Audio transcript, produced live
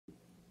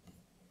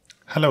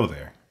Hello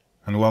there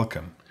and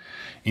welcome.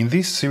 In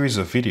this series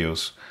of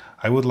videos,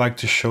 I would like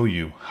to show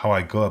you how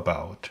I go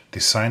about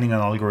designing an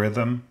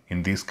algorithm,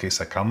 in this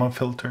case a Kalman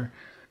filter,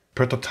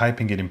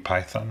 prototyping it in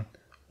Python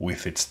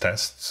with its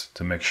tests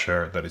to make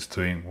sure that it's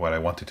doing what I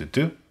want it to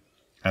do,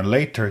 and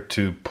later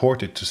to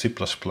port it to C++,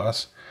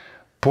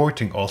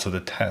 porting also the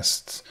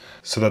tests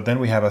so that then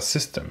we have a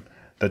system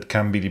that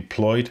can be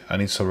deployed and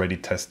it's already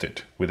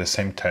tested with the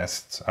same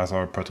tests as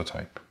our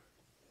prototype.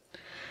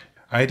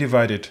 I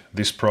divided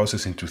this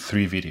process into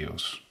 3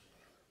 videos.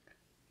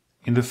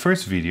 In the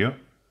first video,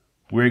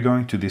 we're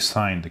going to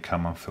design the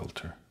Kalman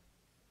filter.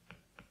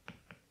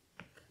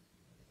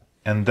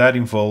 And that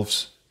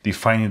involves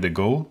defining the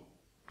goal,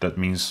 that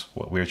means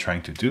what we're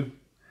trying to do,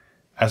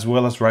 as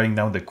well as writing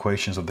down the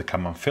equations of the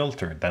Kalman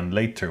filter that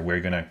later we're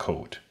going to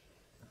code.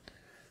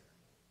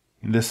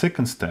 In the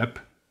second step,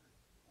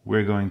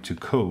 we're going to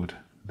code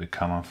the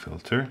Kalman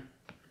filter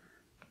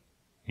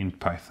in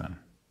Python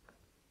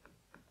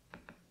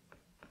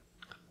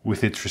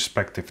with its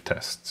respective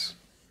tests.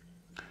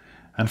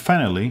 And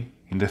finally,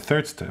 in the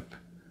third step,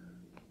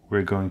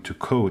 we're going to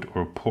code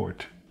or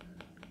port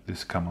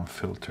this Kalman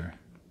filter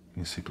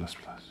in C++.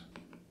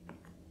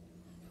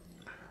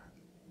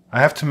 I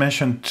have to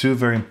mention 2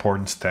 very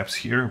important steps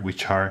here,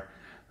 which are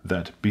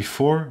that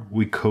before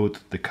we code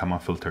the Kalman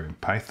filter in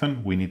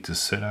Python, we need to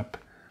set up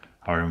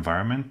our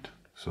environment.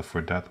 So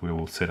for that, we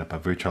will set up a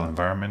virtual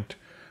environment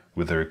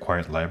with the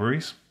required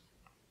libraries.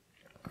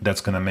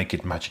 That's going to make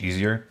it much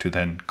easier to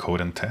then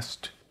code and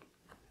test.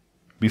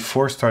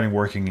 Before starting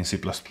working in C++,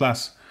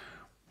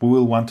 we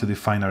will want to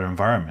define our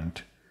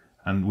environment,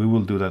 and we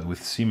will do that with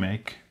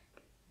CMake,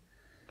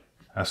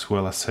 as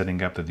well as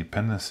setting up the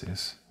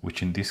dependencies,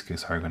 which in this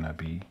case are going to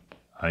be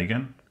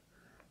eigen,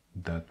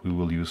 that we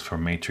will use for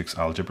matrix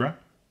algebra,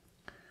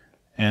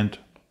 and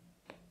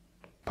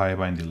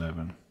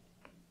pybind11,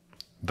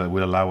 that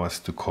will allow us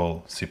to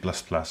call C++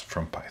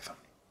 from Python.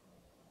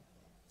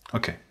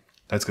 Okay,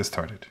 let's get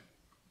started.